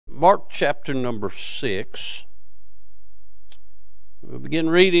Mark chapter number 6. We'll begin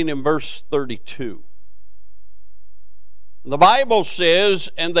reading in verse 32. The Bible says,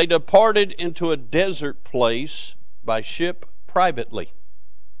 "And they departed into a desert place by ship privately.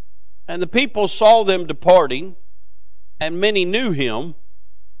 And the people saw them departing, and many knew him,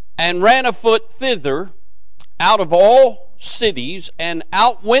 and ran afoot thither out of all cities, and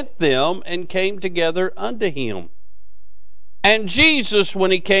outwent them, and came together unto him. And Jesus,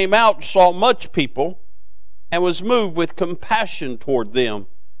 when he came out, saw much people, and was moved with compassion toward them,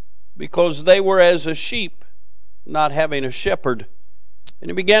 because they were as a sheep not having a shepherd.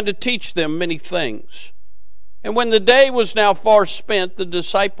 And he began to teach them many things. And when the day was now far spent, the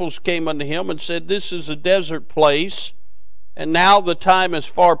disciples came unto him and said, This is a desert place, and now the time is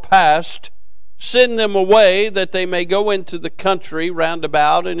far past. Send them away, that they may go into the country round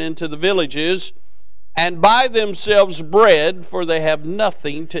about, and into the villages, and buy themselves bread, for they have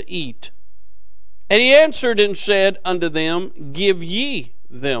nothing to eat. And he answered and said unto them, Give ye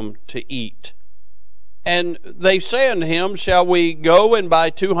them to eat. And they say unto him, Shall we go and buy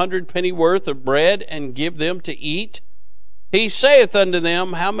 200 pennyworth of bread, and give them to eat? He saith unto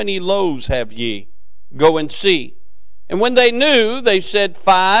them, How many loaves have ye? Go and see. And when they knew, they said,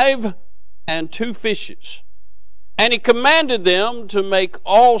 5 and 2 fishes. And he commanded them to make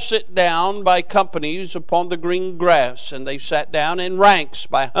all sit down by companies upon the green grass. And they sat down in ranks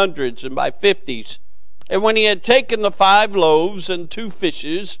by hundreds and by 50s. And when he had taken the 5 loaves and 2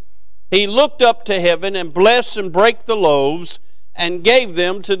 fishes, he looked up to heaven, and blessed and brake the loaves, and gave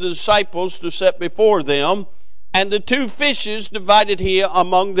them to the disciples to set before them. And the 2 fishes divided he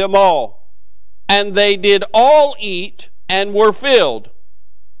among them all. And they did all eat, and were filled.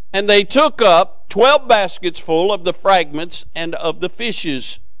 And they took up 12 baskets full of the fragments and of the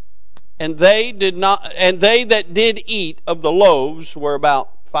fishes. And they that did eat of the loaves were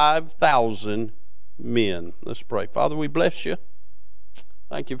about 5,000 men. Let's pray. Father, we bless you.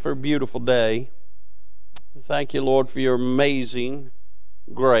 Thank you for a beautiful day. Thank you, Lord, for your amazing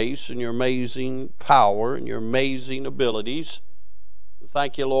grace and your amazing power and your amazing abilities.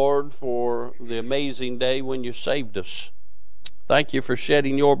 Thank you, Lord, for the amazing day when you saved us. Thank you for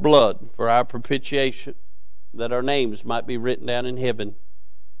shedding your blood for our propitiation, that our names might be written down in heaven.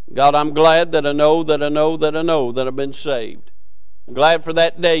 God, I'm glad that I know that I've been saved. I'm glad for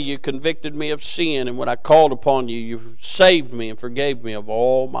that day you convicted me of sin, and when I called upon you, you saved me and forgave me of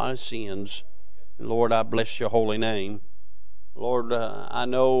all my sins. And Lord, I bless your holy name. Lord, I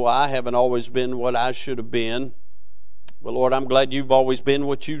know I haven't always been what I should have been, but Lord, I'm glad you've always been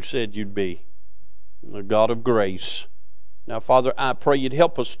what you said you'd be, the God of grace. Now, Father, I pray you'd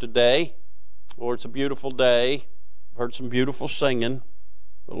help us today. Lord, it's a beautiful day. I've heard some beautiful singing.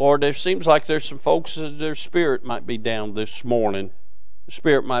 But Lord, there seems like there's some folks that their spirit might be down this morning. The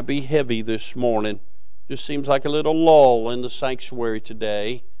spirit might be heavy this morning. Just seems like a little lull in the sanctuary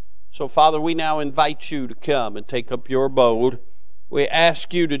today. So, Father, we now invite you to come and take up your abode. We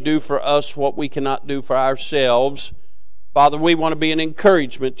ask you to do for us what we cannot do for ourselves. Father, we want to be an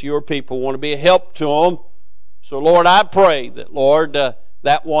encouragement to your people. We want to be a help to them. So, Lord, I pray that, Lord,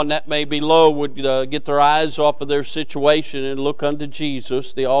 that one that may be low would get their eyes off of their situation and look unto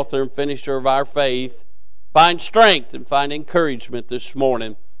Jesus, the author and finisher of our faith. Find strength and find encouragement this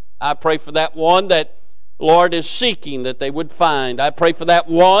morning. I pray for that one that, Lord, is seeking, that they would find. I pray for that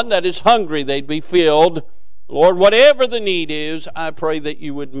one that is hungry, they'd be filled. Lord, whatever the need is, I pray that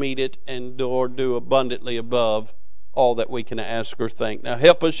you would meet it and, Lord, do abundantly above all that we can ask or think. Now,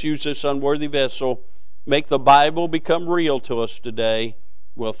 help us use this unworthy vessel. Make the Bible become real to us today.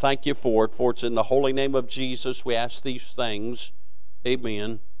 We'll thank you for it, for it's in the holy name of Jesus we ask these things.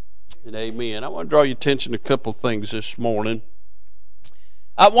 Amen and amen. I want to draw your attention to a couple things this morning.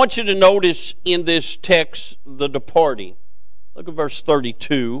 I want you to notice in this text the departing. Look at verse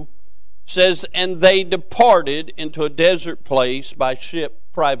 32. It says, And they departed into a desert place by ship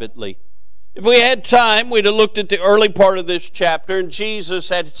privately. If we had time, we'd have looked at the early part of this chapter, and Jesus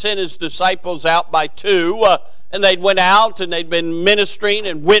had sent his disciples out by 2, and they'd went out, and they'd been ministering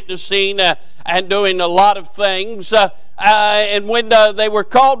and witnessing and doing a lot of things. And when they were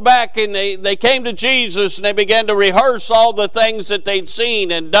called back, and they came to Jesus, and they began to rehearse all the things that they'd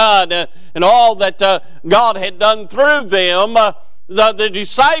seen and done, and all that God had done through them, the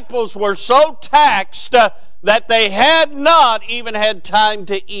disciples were so taxed that they had not even had time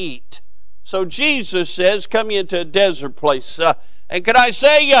to eat. So Jesus says, come into a desert place. And can I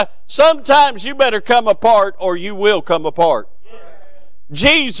say, sometimes you better come apart or you will come apart. Yeah.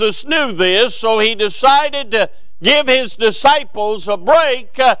 Jesus knew this, so he decided to give his disciples a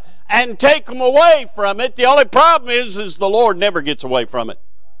break and take them away from it. The only problem is the Lord never gets away from it.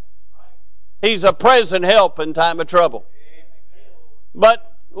 He's a present help in time of trouble.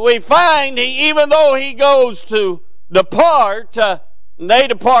 But we find even though he goes to depart, they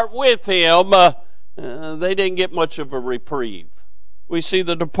depart with him, they didn't get much of a reprieve. We see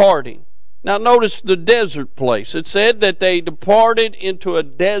the departing. Now notice the desert place. It said that they departed into a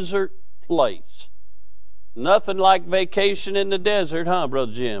desert place. Nothing like vacation in the desert, huh,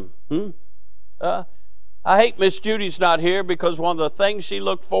 Brother Jim? I hate Miss Judy's not here because one of the things she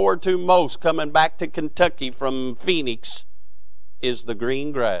looked forward to most coming back to Kentucky from Phoenix is the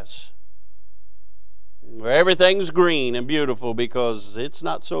green grass. Where everything's green and beautiful, because it's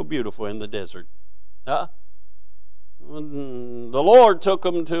not so beautiful in the desert. The Lord took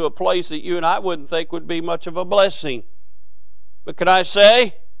them to a place that you and I wouldn't think would be much of a blessing. But can I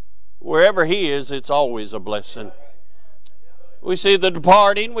say, wherever He is, it's always a blessing. We see the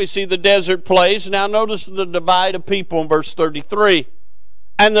departing, we see the desert place. Now notice the divide of people in verse 33.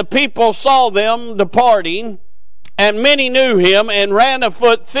 And the people saw them departing, and many knew him, and ran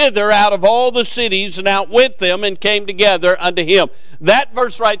afoot thither out of all the cities, and out with them, and came together unto him. That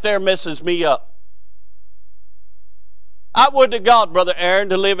verse right there messes me up. I would to God, Brother Aaron,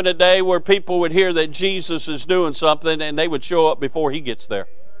 to live in a day where people would hear that Jesus is doing something, and they would show up before He gets there.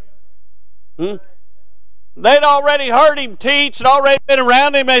 They'd already heard Him teach and already been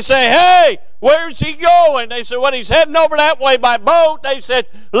around Him. They say, hey, where's He going? They said, well, He's heading over that way by boat. They said,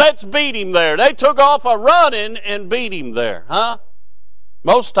 let's beat Him there. They took off a running and beat Him there.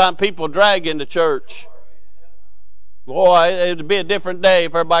 Most time people drag into church. Boy, it would be a different day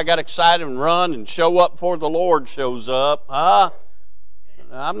if everybody got excited and run and show up before the Lord shows up.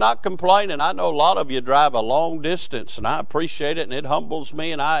 I'm not complaining. I know a lot of you drive a long distance, and I appreciate it, and it humbles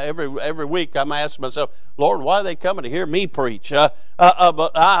me. And every week I'm asking myself, Lord, why are they coming to hear me preach? But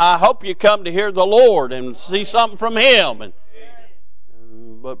I hope you come to hear the Lord and see something from Him.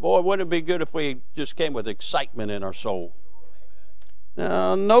 But boy, wouldn't it be good if we just came with excitement in our soul?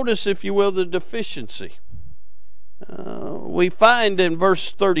 Now, notice, if you will, the deficiency. We find in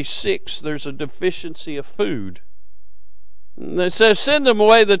verse 36 there's a deficiency of food. It says, send them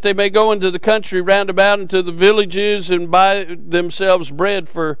away that they may go into the country round about into the villages and buy themselves bread,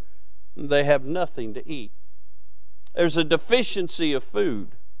 for they have nothing to eat. There's a deficiency of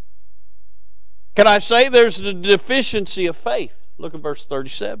food. Can I say there's a deficiency of faith? Look at verse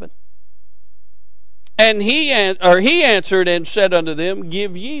 37. And he answered and said unto them,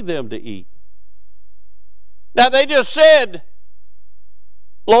 give ye them to eat. Now they just said,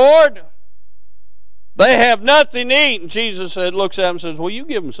 Lord, they have nothing to eat. And Jesus looks at them and says, well, you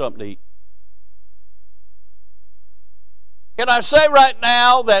give them something to eat. Can I say right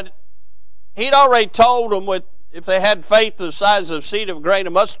now that He'd already told them if they had faith the size of a seed of a grain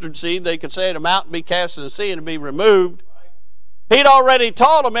of mustard seed, they could say to a mountain, be cast in the sea, and be removed. He'd already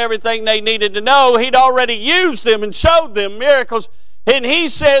taught them everything they needed to know. He'd already used them and showed them miracles. And He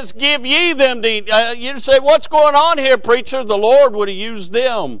says, give ye them to eat. You say, what's going on here, preacher? The Lord would have used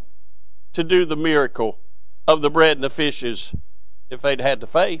them to do the miracle of the bread and the fishes if they'd had the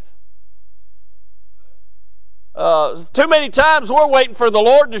faith. Too many times we're waiting for the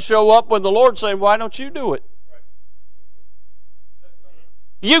Lord to show up when the Lord's saying, why don't you do it?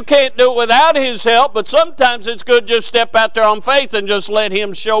 You can't do it without His help, but sometimes it's good just step out there on faith and just let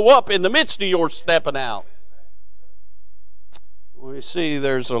Him show up in the midst of your stepping out. We see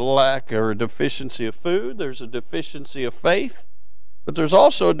there's a lack or a deficiency of food, there's a deficiency of faith, but there's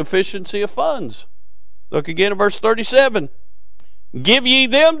also a deficiency of funds. Look again at verse 37. Give ye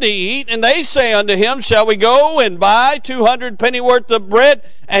them to eat, and they say unto him, shall we go and buy 200 pennyworth of bread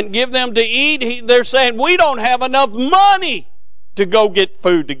and give them to eat? They're saying, we don't have enough money to go get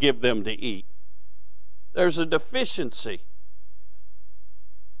food to give them to eat. There's a deficiency.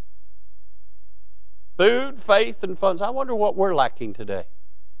 Food, faith, and funds. I wonder what we're lacking today.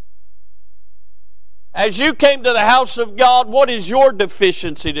 As you came to the house of God, what is your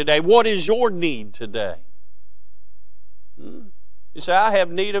deficiency today? What is your need today? You say, I have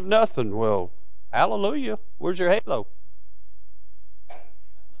need of nothing. Well, hallelujah. Where's your halo?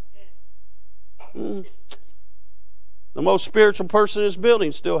 The most spiritual person in this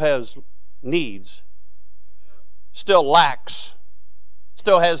building still has needs, still lacks,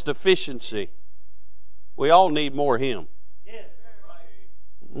 still has deficiency. We all need more of Him.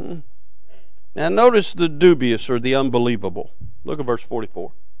 Now notice the dubious or the unbelievable. Look at verse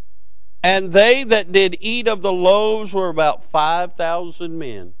 44. And they that did eat of the loaves were about 5,000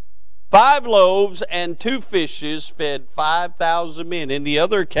 men. 5 loaves and 2 fishes fed 5,000 men. In the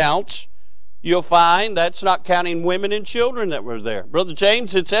other accounts, you'll find that's not counting women and children that were there. Brother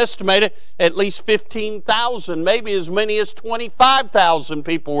James, it's estimated at least 15,000, maybe as many as 25,000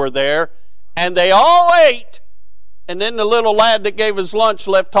 people were there And they all ate. And then the little lad that gave his lunch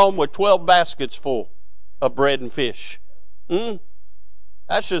left home with 12 baskets full of bread and fish.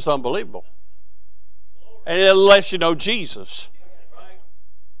 That's just unbelievable. And unless you know Jesus.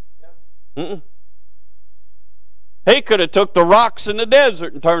 He could have took the rocks in the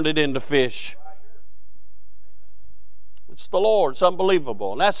desert and turned it into fish. It's the Lord. It's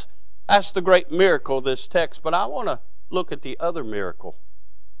unbelievable. And that's the great miracle of this text. But I want to look at the other miracle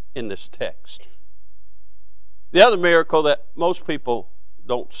in this text. The other miracle that most people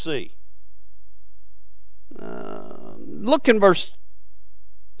don't see. Look in verse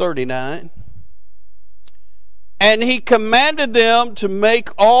 39. And he commanded them to make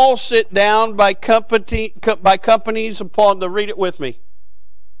all sit down by companies upon the, read it with me.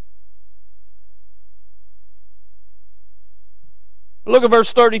 Look at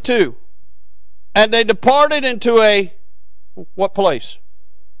verse 32. And they departed into a, what place?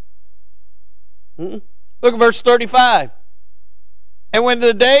 Look at verse 35. And when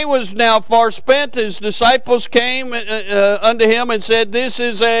the day was now far spent, his disciples came unto him and said, this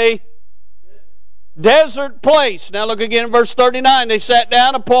is a desert place. Now look again in verse 39. They sat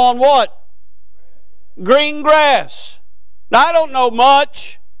down upon what? Green grass. Now I don't know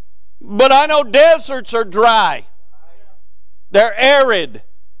much, but I know deserts are dry. They're arid.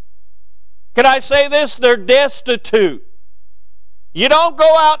 Can I say this? They're destitute. You don't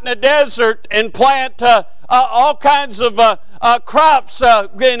go out in the desert and plant all kinds of crops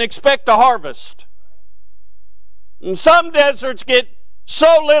and expect a harvest. And some deserts get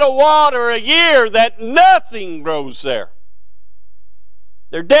so little water a year that nothing grows there.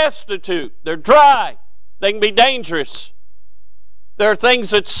 They're destitute. They're dry. They can be dangerous. There are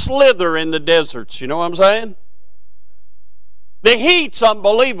things that slither in the deserts. You know what I'm saying? The heat's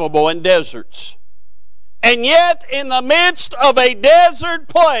unbelievable in deserts. And yet, in the midst of a desert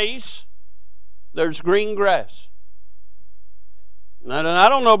place, there's green grass. I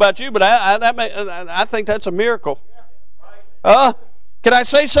don't know about you, but I think that's a miracle. Can I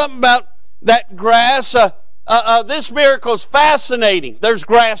say something about that grass? This miracle is fascinating. There's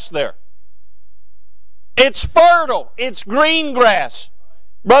grass there. It's fertile. It's green grass.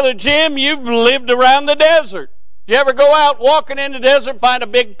 Brother Jim, you've lived around the desert. Did you ever go out walking in the desert and find a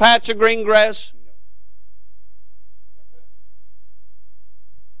big patch of green grass?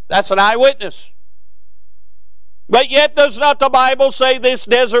 That's an eyewitness. But yet does not the Bible say this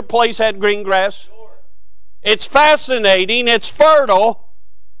desert place had green grass? It's fascinating, it's fertile,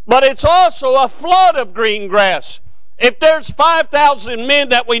 but it's also a flood of green grass. If there's 5,000 men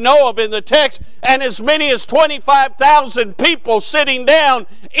that we know of in the text, and as many as 25,000 people sitting down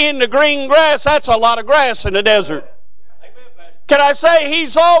in the green grass, that's a lot of grass in the desert. Can I say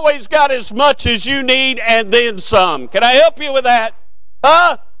He's always got as much as you need and then some? Can I help you with that?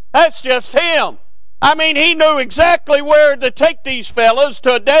 That's just Him. I mean, He knew exactly where to take these fellas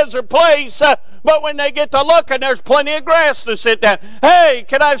to a desert place, but when they get to looking, there's plenty of grass to sit down. Hey,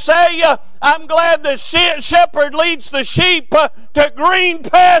 can I say, I'm glad the shepherd leads the sheep to green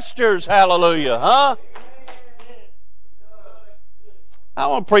pastures. Hallelujah, huh? I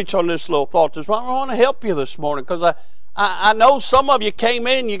want to preach on this little thought this morning. I want to help you this morning because I know some of you came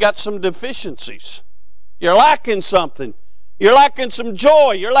in, you got some deficiencies. You're lacking something. You're lacking some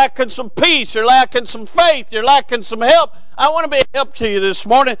joy. You're lacking some peace. You're lacking some faith. You're lacking some help. I want to be a help to you this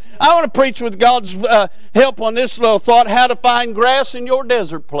morning. I want to preach with God's help on this little thought, how to find grass in your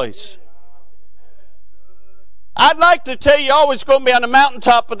desert place. I'd like to tell you always going to be on the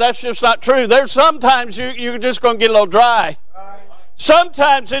mountaintop, but that's just not true. There's sometimes you're just going to get a little dry.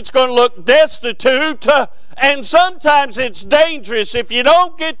 Sometimes it's going to look destitute, and sometimes it's dangerous. If you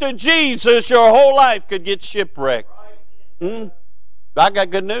don't get to Jesus, your whole life could get shipwrecked. I got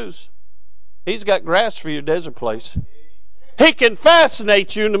good news. He's got grass for your desert place. He can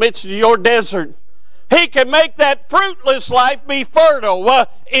fascinate you in the midst of your desert. He can make that fruitless life be fertile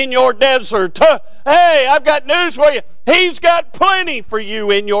in your desert. Hey, I've got news for you. He's got plenty for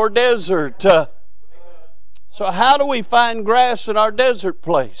you in your desert. So how do we find grass in our desert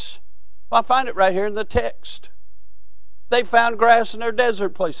place? Well, I find it right here in the text. They found grass in their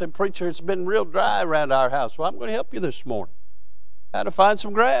desert place. They said, preacher, it's been real dry around our house. Well, I'm going to help you this morning. How to find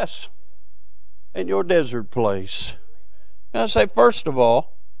some grass in your desert place. And I say, first of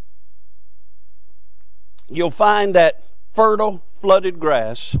all, you'll find that fertile, flooded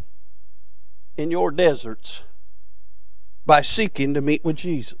grass in your deserts by seeking to meet with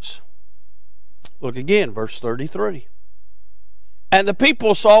Jesus. Look again, verse 33. And the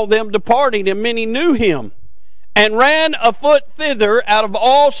people saw them departing, and many knew him, and ran afoot thither out of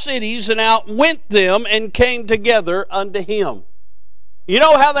all cities, and outwent them, and came together unto him. You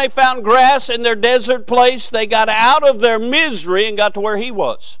know how they found grass in their desert place? They got out of their misery and got to where he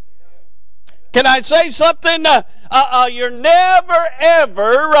was. Can I say something? You're never,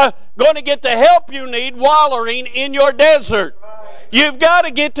 ever going to get the help you need wallowing in your desert. You've got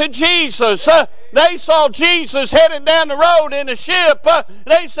to get to Jesus. They saw Jesus heading down the road in a ship.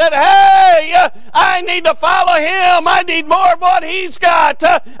 They said, hey, I need to follow him. I need more of what he's got.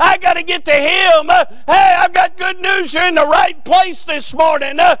 I got to get to him. Hey, I've got good news. You're in the right place this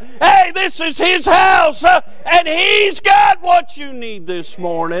morning. Hey, this is his house. And he's got what you need this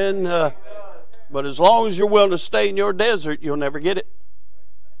morning. But as long as you're willing to stay in your desert, you'll never get it.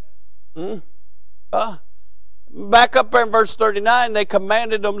 Back up there in verse 39, they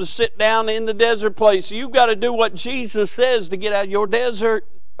commanded them to sit down in the desert place. You've got to do what Jesus says to get out of your desert.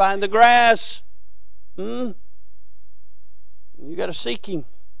 Find the grass. You got to seek him.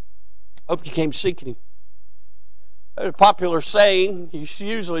 Hope you came seeking him. There's a popular saying, you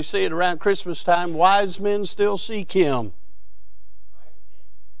usually see it around Christmas time, wise men still seek him.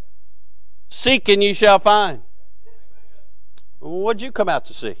 Seek and you shall find. What'd you come out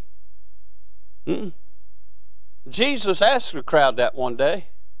to see? Jesus asked the crowd that one day.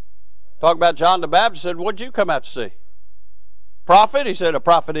 Talk about John the Baptist, said, what'd you come out to see? Prophet? He said, a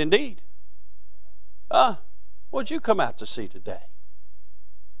prophet indeed. What'd you come out to see today?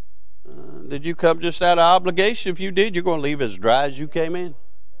 Did you come just out of obligation? If you did, you're going to leave as dry as you came in.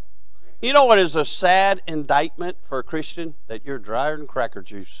 You know what is a sad indictment for a Christian? That you're drier than cracker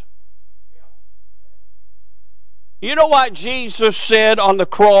juice. You know why Jesus said on the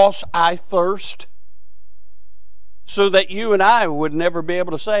cross, I thirst? So that you and I would never be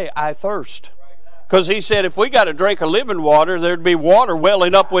able to say, I thirst. Because he said if we got to drink of living water, there'd be water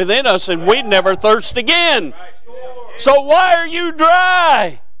welling up within us and we'd never thirst again. So why are you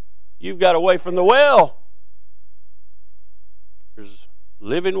dry? You've got away from the well. There's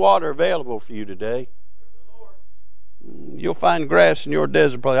living water available for you today. You'll find grass in your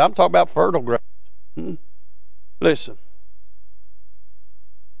desert place. I'm talking about fertile grass. Listen.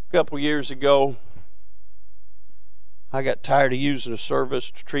 A couple years ago, I got tired of using a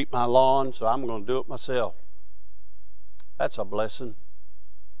service to treat my lawn, so I'm going to do it myself. That's a blessing.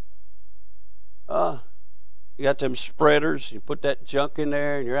 You got them spreaders, you put that junk in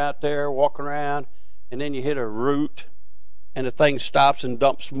there, and you're out there walking around, and then you hit a root, and the thing stops and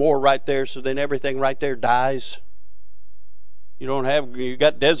dumps more right there, so then everything right there dies. You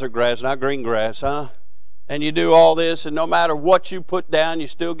got desert grass, not green grass, huh? And you do all this, and no matter what you put down, you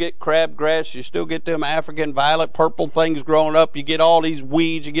still get crabgrass, you still get them African violet purple things growing up, you get all these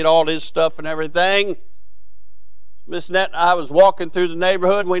weeds, you get all this stuff and everything. Miss Nett and I was walking through the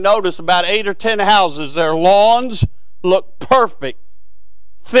neighborhood, and we noticed about 8 or 10 houses, their lawns look perfect,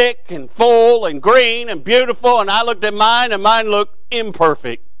 thick and full and green and beautiful, and I looked at mine, and mine looked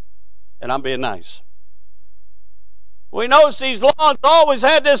imperfect. And I'm being nice. We noticed these lawns always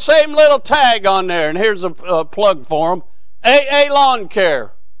had this same little tag on there, and here's a plug for them. AA Lawn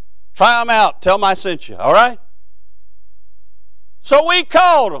Care. Try them out. Tell them I sent you, all right? So we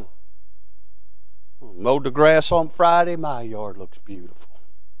called them. Mowed the grass on Friday. My yard looks beautiful.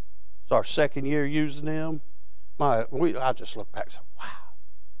 It's our second year using them. I just looked back and said, wow.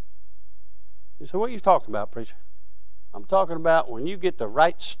 He said, what are you talking about, preacher? I'm talking about when you get the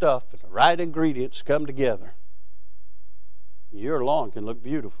right stuff and the right ingredients come together. Your lawn can look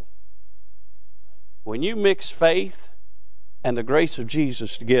beautiful. When you mix faith and the grace of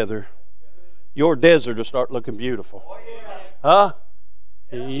Jesus together, your desert will start looking beautiful.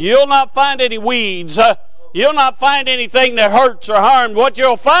 You'll not find any weeds. You'll not find anything that hurts or harms. What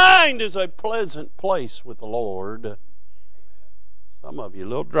you'll find is a pleasant place with the Lord. Some of you a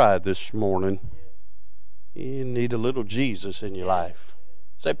little dry this morning. You need a little Jesus in your life.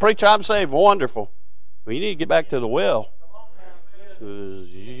 Say, preacher, I'm saved. Wonderful. Well, you need to get back to the well.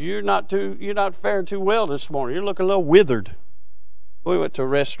 You're not faring too well this morning. You're looking a little withered. We went to a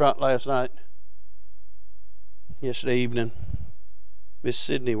restaurant last night, yesterday evening. Miss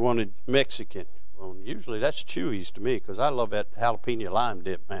Sydney wanted Mexican. Well, usually that's Chewy's to me because I love that jalapeno lime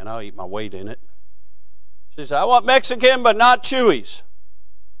dip, man. I'll eat my weight in it. She said, I want Mexican, but not Chewy's.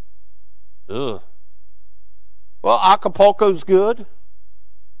 Ugh. Well, Acapulco's good.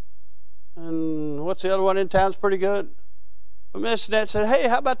 And what's the other one in town's pretty good? But Miss Nett said, hey,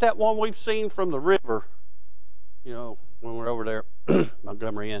 how about that one we've seen from the river? You know, when we're over there,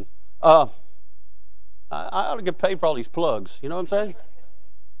 Montgomery Inn. I ought to get paid for all these plugs. You know what I'm saying?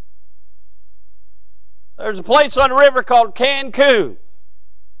 There's a place on the river called Cancun.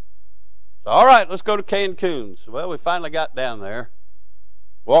 So, all right, let's go to Cancun. So, well, we finally got down there.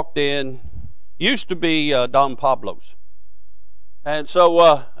 Walked in. Used to be Don Pablo's. And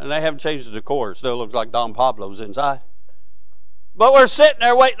so, and they haven't changed the decor. It still looks like Don Pablo's inside. But we're sitting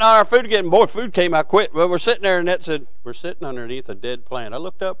there waiting on our food to get, and boy, food came out quick. But we're sitting there, and Annette said, we're sitting underneath a dead plant. I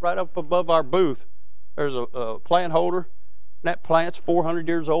looked up, right up above our booth. There's a plant holder. And that plant's 400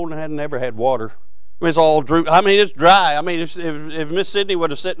 years old and had never had water. I mean, it's all droop. I mean, it's dry. I mean, if Miss Sydney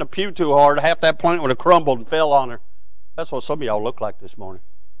would have sat in a pew too hard, half that plant would have crumbled and fell on her. That's what some of y'all look like this morning.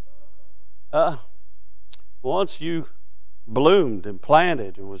 Once you bloomed and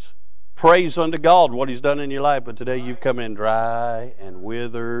planted and was praise unto God what He's done in your life, but today you've come in dry and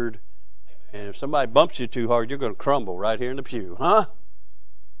withered. And if somebody bumps you too hard, you're going to crumble right here in the pew, huh?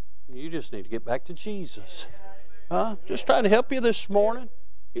 You just need to get back to Jesus. Huh? Just trying to help you this morning.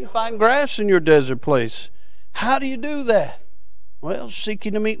 You can find grass in your desert place. How do you do that? Well,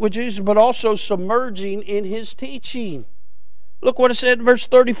 seeking to meet with Jesus, but also submerging in His teaching. Look what it said in verse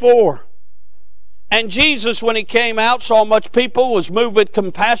 34. And Jesus, when He came out, saw much people, was moved with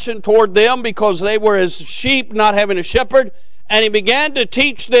compassion toward them because they were as sheep not having a shepherd. And He began to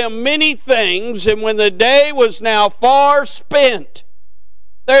teach them many things. And when the day was now far spent,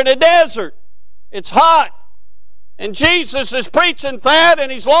 they're in the desert. It's hot. And Jesus is preaching that,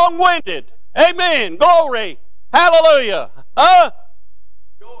 and He's long-winded. Amen. Glory. Hallelujah. Huh?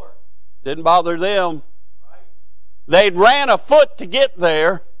 Sure. Didn't bother them. They'd ran afoot to get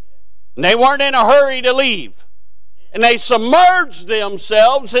there, and they weren't in a hurry to leave. And they submerged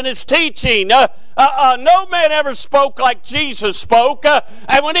themselves in His teaching. No man ever spoke like Jesus spoke.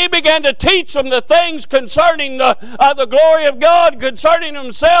 And when He began to teach them the things concerning the glory of God, concerning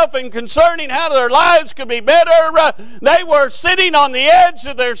Himself, and concerning how their lives could be better, they were sitting on the edge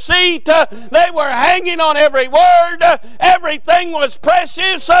of their seat. They were hanging on every word. Everything was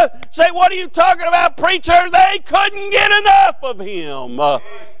precious. Say, what are you talking about, preacher? They couldn't get enough of Him.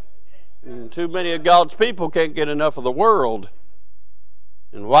 Too many of God's people can't get enough of the world.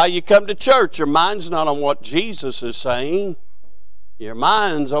 And while you come to church, your mind's not on what Jesus is saying. Your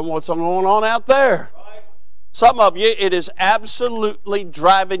mind's on what's going on out there. Some of you, it is absolutely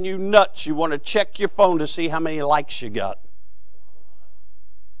driving you nuts. You want to check your phone to see how many likes you got.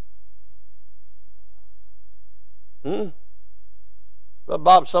 But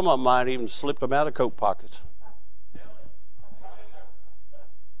Bob, some of them might even slip them out of coat pockets.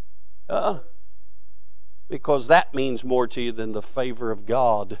 Because that means more to you than the favor of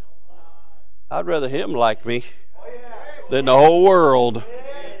God. I'd rather Him like me than the whole world.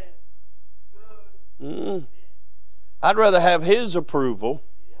 I'd rather have His approval.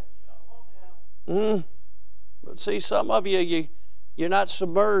 But see, some of you, you're not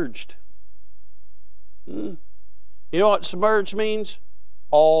submerged. You know what submerged means?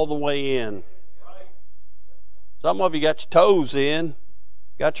 All the way in. Some of you got your toes in.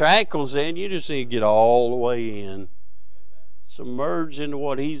 Got your ankles in, you just need to get all the way in. Submerge into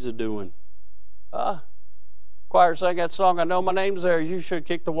what He's a-doing. Choir sang that song, I know my name's there. You should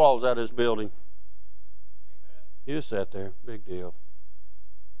kick the walls out of this building. You just sat there. Big deal.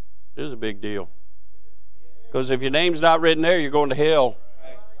 It is a big deal. Because if your name's not written there, you're going to hell.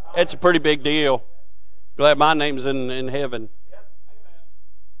 It's a pretty big deal. Glad my name's in heaven.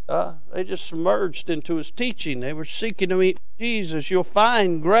 They just submerged into His teaching. They were seeking to meet Jesus. You'll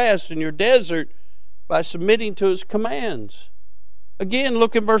find grass in your desert by submitting to His commands. Again,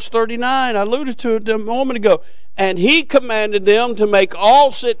 look in verse 39. I alluded to it a moment ago. And He commanded them to make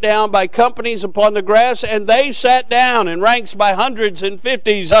all sit down by companies upon the grass, and they sat down in ranks by hundreds and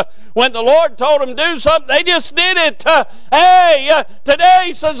fifties. When the Lord told them to do something, they just did it. Today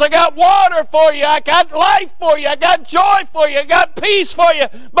He says, I got water for you, I got life for you, I got joy for you, I got peace for you,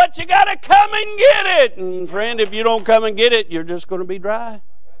 but you got to come and get it. And friend, if you don't come and get it, you're just going to be dry.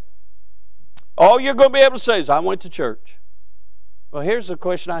 All you're going to be able to say is, I went to church. Well, here's the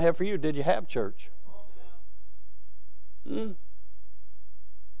question I have for you. Did you have church?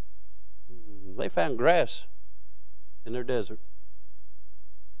 They found grass in their desert.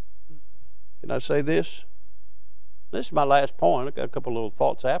 Can I say this? This is my last point. I've got a couple little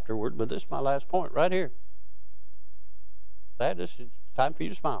thoughts afterward, but this is my last point right here. This is time for you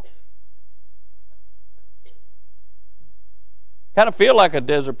to smile. Kind of feel like a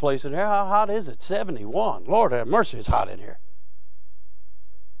desert place in here. How hot is it? 71. Lord have mercy, it's hot in here.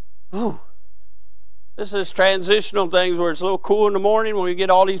 Whew. This is transitional things where it's a little cool in the morning. When we get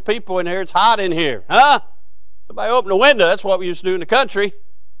all these people in here, it's hot in here. Huh? Somebody open the window. That's what we used to do in the country.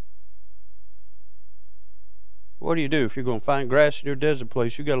 What do you do if you're going to find grass in your desert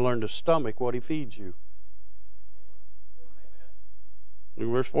place? You've got to learn to stomach what He feeds you. Look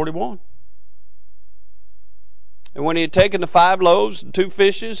at verse 41. And when he had taken the 5 loaves and 2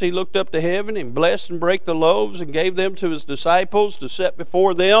 fishes, he looked up to heaven and blessed and brake the loaves and gave them to his disciples to set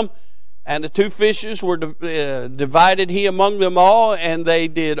before them. And the 2 fishes were divided he among them all, and they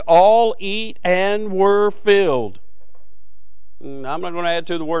did all eat and were filled. I'm not going to add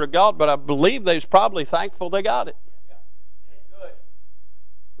to the Word of God, but I believe they was probably thankful they got it.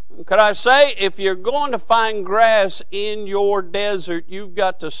 Could I say, if you're going to find grass in your desert, you've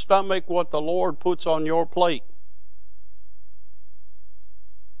got to stomach what the Lord puts on your plate.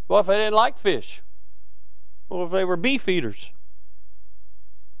 Well, if they didn't like fish, well, if they were beef eaters,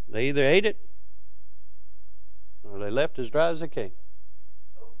 they either ate it or they left as dry as they came.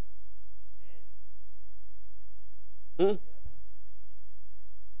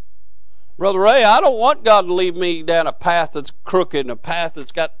 Brother Ray, I don't want God to lead me down a path that's crooked and a path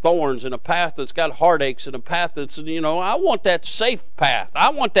that's got thorns and a path that's got heartaches and a path that's, I want that safe path. I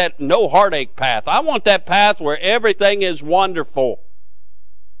want that no heartache path. I want that path where everything is wonderful.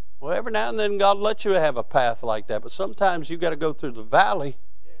 Well, every now and then God lets you have a path like that, but sometimes you've got to go through the valley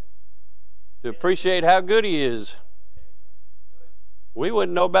to appreciate how good He is. We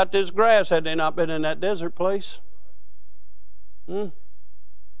wouldn't know about this grass had they not been in that desert place. You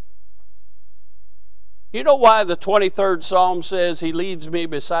know why the 23rd Psalm says He leads me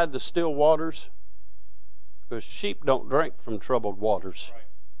beside the still waters? Because sheep don't drink from troubled waters.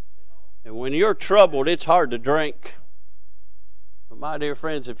 And when you're troubled, it's hard to drink. But my dear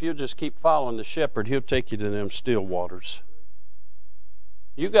friends, if you just keep following the shepherd, He'll take you to them still waters.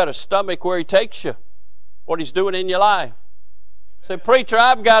 You got to stomach where He takes you, what He's doing in your life. Say, preacher,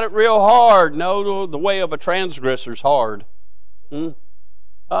 I've got it real hard. No, the way of a transgressor's hard.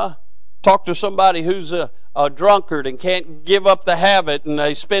 Talk to somebody who's a drunkard and can't give up the habit, and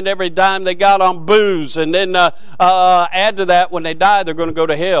they spend every dime they got on booze, and then add to that, when they die, they're going to go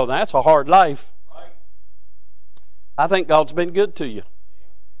to hell. Now, that's a hard life. I think God's been good to you.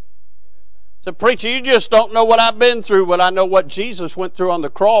 So, preacher, you just don't know what I've been through, but I know what Jesus went through on the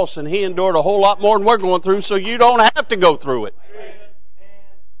cross, and He endured a whole lot more than we're going through, so you don't have to go through it.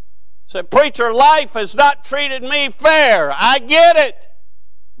 So, preacher, life has not treated me fair. I get it.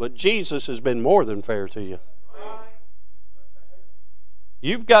 But Jesus has been more than fair to you.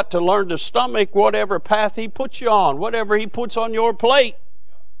 You've got to learn to stomach whatever path He puts you on, whatever He puts on your plate.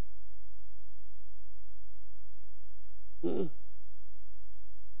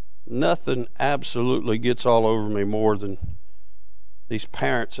 Nothing absolutely gets all over me more than these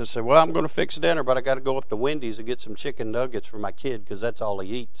parents that say, well, I'm going to fix dinner, but I got to go up to Wendy's and get some chicken nuggets for my kid because that's all he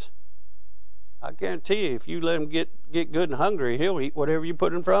eats. I guarantee you, if you let him get good and hungry, he'll eat whatever you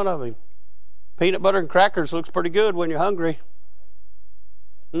put in front of him. Peanut butter and crackers looks pretty good when you're hungry.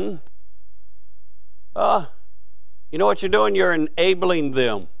 You know what you're doing? You're enabling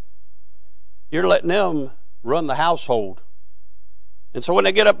them. You're letting them run the household. And so when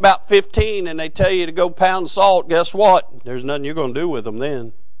they get up about 15 and they tell you to go pound salt, guess what? There's nothing you're going to do with them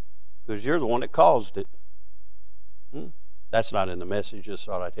then, because you're the one that caused it. That's not in the message. Just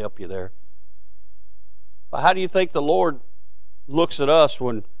thought I'd help you there. But how do you think the Lord looks at us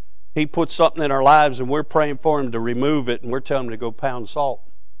when He puts something in our lives and we're praying for Him to remove it and we're telling Him to go pound salt?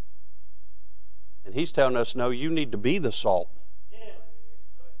 And He's telling us, no, you need to be the salt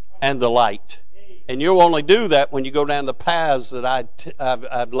and the light. And you'll only do that when you go down the paths that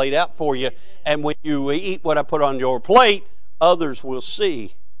I've laid out for you. And when you eat what I put on your plate, others will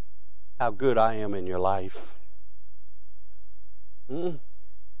see how good I am in your life.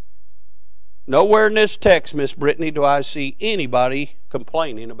 Nowhere in this text, Miss Brittany, do I see anybody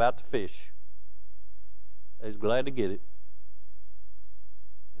complaining about the fish. They're glad to get it.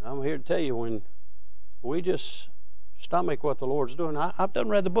 And I'm here to tell you, when we just stomach what the Lord's doing. I've done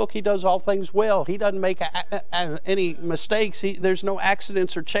read the book. He does all things well. He doesn't make any mistakes. There's no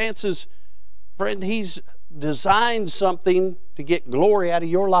accidents or chances. Friend, He's designed something to get glory out of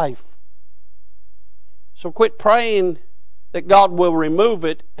your life. So quit praying that God will remove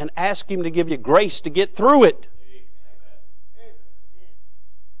it and ask Him to give you grace to get through it.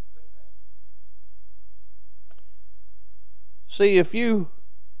 See, if you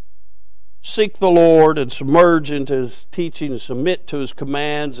seek the Lord and submerge into His teaching and submit to His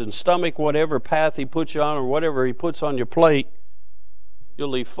commands and stomach whatever path He puts you on or whatever He puts on your plate, you'll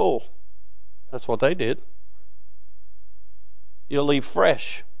leave full. That's what they did. You'll leave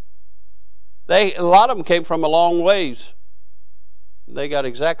fresh. A lot of them came from a long ways. They got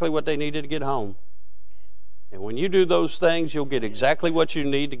exactly what they needed to get home. And when you do those things, you'll get exactly what you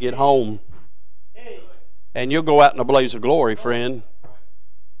need to get home. And you'll go out in a blaze of glory, friend.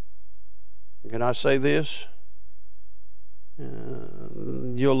 Can I say this?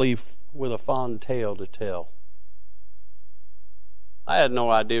 You'll leave with a fond tale to tell. I had no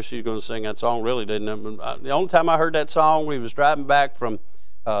idea she was going to sing that song, really didn't. The only time I heard that song, we was driving back from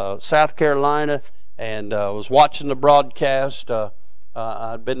South Carolina, and was watching the broadcast.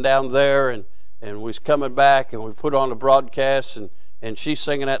 I'd been down there, and we was coming back, and we put on the broadcast, and she's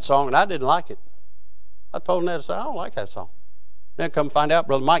singing that song, and I didn't like it. I told Ned, I said, I don't like that song. Then come find out,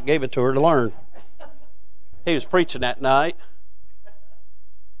 Brother Mike gave it to her to learn. He was preaching that night.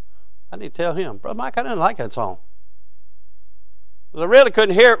 I need to tell him, Brother Mike, I didn't like that song. I really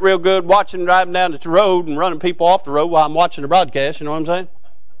couldn't hear it real good watching, driving down the road and running people off the road while I'm watching the broadcast, you know what I'm saying?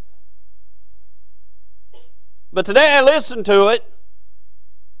 But today I listened to it,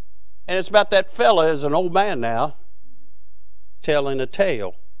 and it's about that fella as an old man now telling a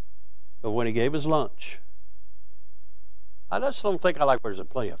tale of when he gave his lunch. I just don't think I like where there's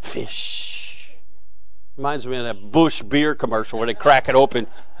plenty of fish. Reminds me of that Bush beer commercial where they crack it open.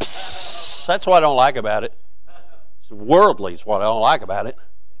 Psst, that's what I don't like about it. It's worldly is what I don't like about it.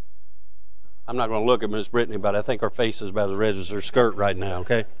 I'm not going to look at Miss Brittany, but I think her face is about as red as her skirt right now,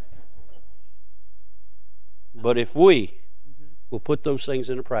 okay? But if we will put those things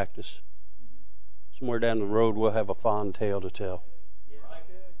into practice, somewhere down the road we'll have a fond tale to tell.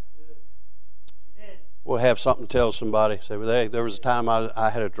 We'll have something to tell somebody. Say, well, hey, there was a time I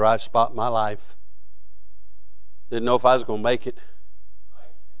had a dry spot in my life. Didn't know if I was going to make it.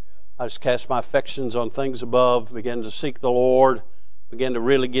 I just cast my affections on things above, began to seek the Lord, began to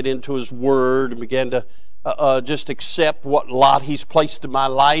really get into His Word, and began to just accept what lot He's placed in my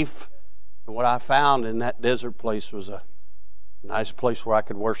life. And what I found in that desert place was a nice place where I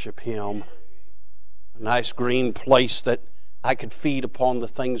could worship Him. A nice green place that I could feed upon the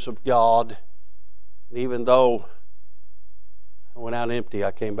things of God. And even though I went out empty,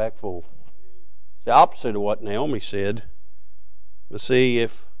 I came back full. It's the opposite of what Naomi said. But see,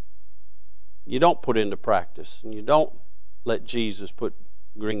 if you don't put into practice and you don't let Jesus put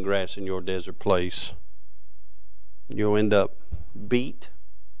green grass in your desert place, you'll end up beat,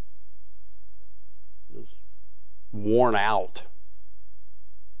 worn out,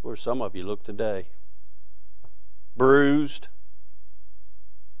 where some of you look today. Bruised.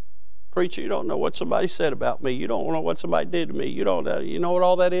 Preacher, you don't know what somebody said about me. You don't know what somebody did to me. You know what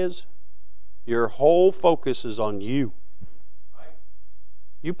all that is? Your whole focus is on you.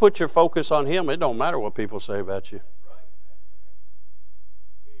 You put your focus on Him, it don't matter what people say about you.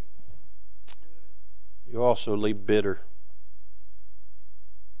 You also leave bitter.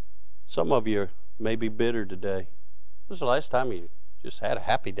 Some of you may be bitter today. When was the last time you just had a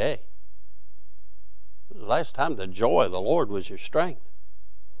happy day? When was the last time the joy of the Lord was your strength?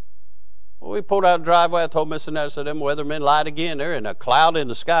 Well, we pulled out the driveway. I told Miss Annette, I said, them weathermen lied again. They're in a cloud in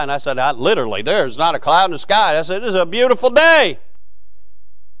the sky. And I said, literally, there's not a cloud in the sky. I said, this is a beautiful day.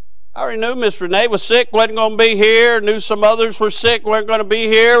 I already knew Miss Renee was sick, wasn't going to be here. Knew some others were sick, weren't going to be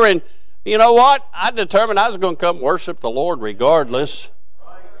here. And you know what? I determined I was going to come worship the Lord regardless.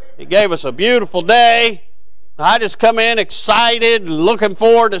 He gave us a beautiful day. I just come in excited, looking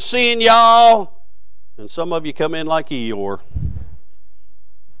forward to seeing y'all. And some of you come in like Eeyore.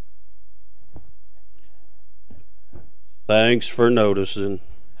 Thanks for noticing.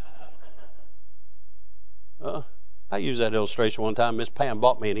 I used that illustration one time. Miss Pam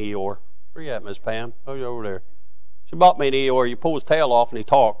bought me an Eeyore. Where you at, Miss Pam? Oh, you're over there. She bought me an Eeyore. You pull his tail off and he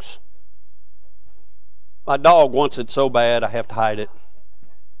talks. My dog wants it so bad I have to hide it.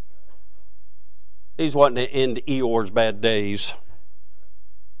 He's wanting to end Eeyore's bad days.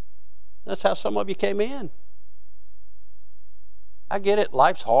 That's how some of you came in. I get it.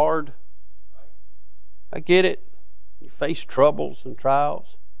 Life's hard. I get it. You face troubles and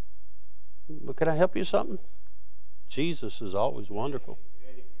trials. But can I help you with something? Jesus is always wonderful.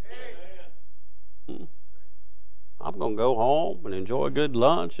 I'm going to go home and enjoy a good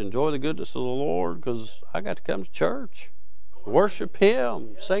lunch, enjoy the goodness of the Lord, because I got to come to church, worship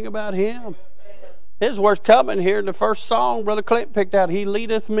Him, sing about Him. His worth coming here in the first song Brother Clint picked out. He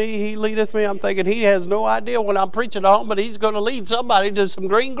leadeth me, He leadeth me. I'm thinking he has no idea when I'm preaching at home, but he's going to lead somebody to some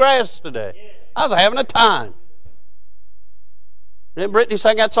green grass today. I was having a time. Then Brittany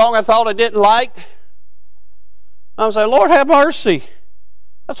sang that song I thought I didn't like. I was like, Lord have mercy.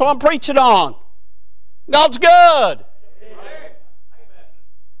 That's what I'm preaching on. God's good.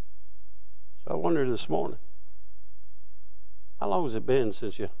 So I wondered this morning, how long has it been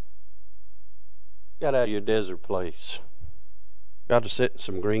since you got out of your desert place, got to sit in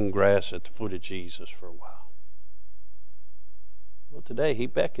some green grass at the foot of Jesus for a while? Well, today He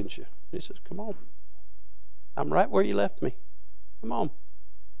beckons you. He says, come on. I'm right where you left me. Come on.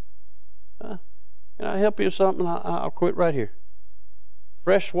 Can I help you with something? I'll quit right here.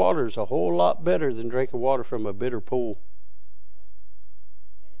 Fresh water is a whole lot better than drinking water from a bitter pool.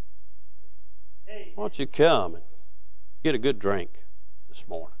 Why don't you come and get a good drink this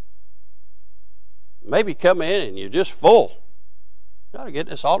morning? Maybe come in and you're just full. You got to get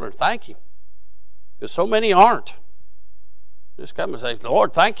in this altar and thank Him. Because so many aren't. Just come and say,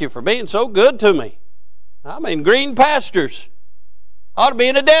 Lord, thank you for being so good to me. I'm in green pastures. I ought to be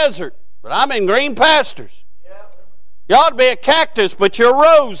in a desert, but I'm in green pastures. You ought to be a cactus, but you're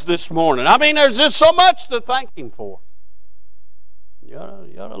a rose this morning. I mean, there's just so much to thank Him for. You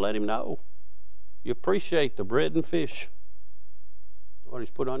ought to let Him know. You appreciate the bread and fish, what He's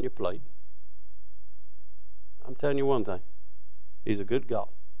put on your plate. I'm telling you one thing. He's a good God.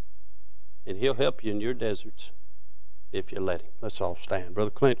 And He'll help you in your deserts if you let Him. Let's all stand. Brother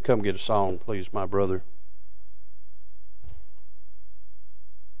Clint, come get a song, please, my brother.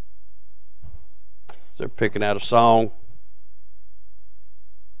 As they're picking out a song,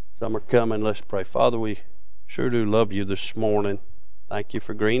 some are coming. Let's pray. Father, we sure do love You this morning. Thank You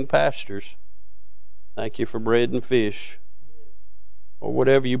for green pastures. Thank You for bread and fish. Or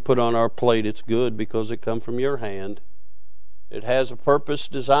whatever You put on our plate, it's good because it comes from Your hand. It has a purpose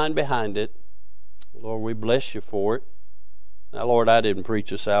designed behind it. Lord, we bless You for it. Now, Lord, I didn't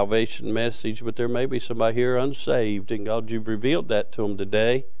preach a salvation message, but there may be somebody here unsaved, and God, You've revealed that to them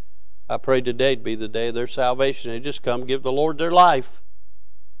today. I pray today to be the day of their salvation. They just come give the Lord their life.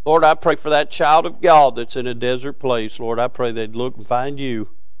 Lord, I pray for that child of God that's in a desert place. Lord, I pray they'd look and find You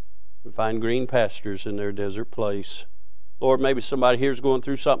and find green pastures in their desert place. Lord, maybe somebody here is going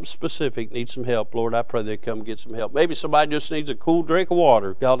through something specific, needs some help. Lord, I pray they'd come and get some help. Maybe somebody just needs a cool drink of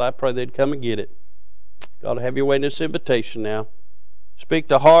water. God, I pray they'd come and get it. God, have Your way in this invitation now. Speak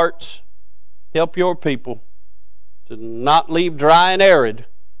to hearts. Help Your people to not leave dry and arid,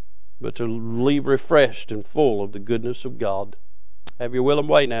 but to leave refreshed and full of the goodness of God. Have Your will and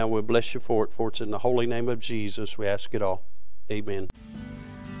way now. We'll bless You for it. For it's in the holy name of Jesus we ask it all. Amen.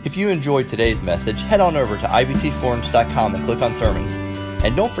 If you enjoyed today's message, head on over to ibcflorence.com and click on sermons.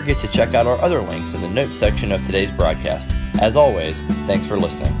 And don't forget to check out our other links in the notes section of today's broadcast. As always, thanks for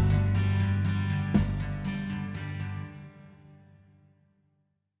listening.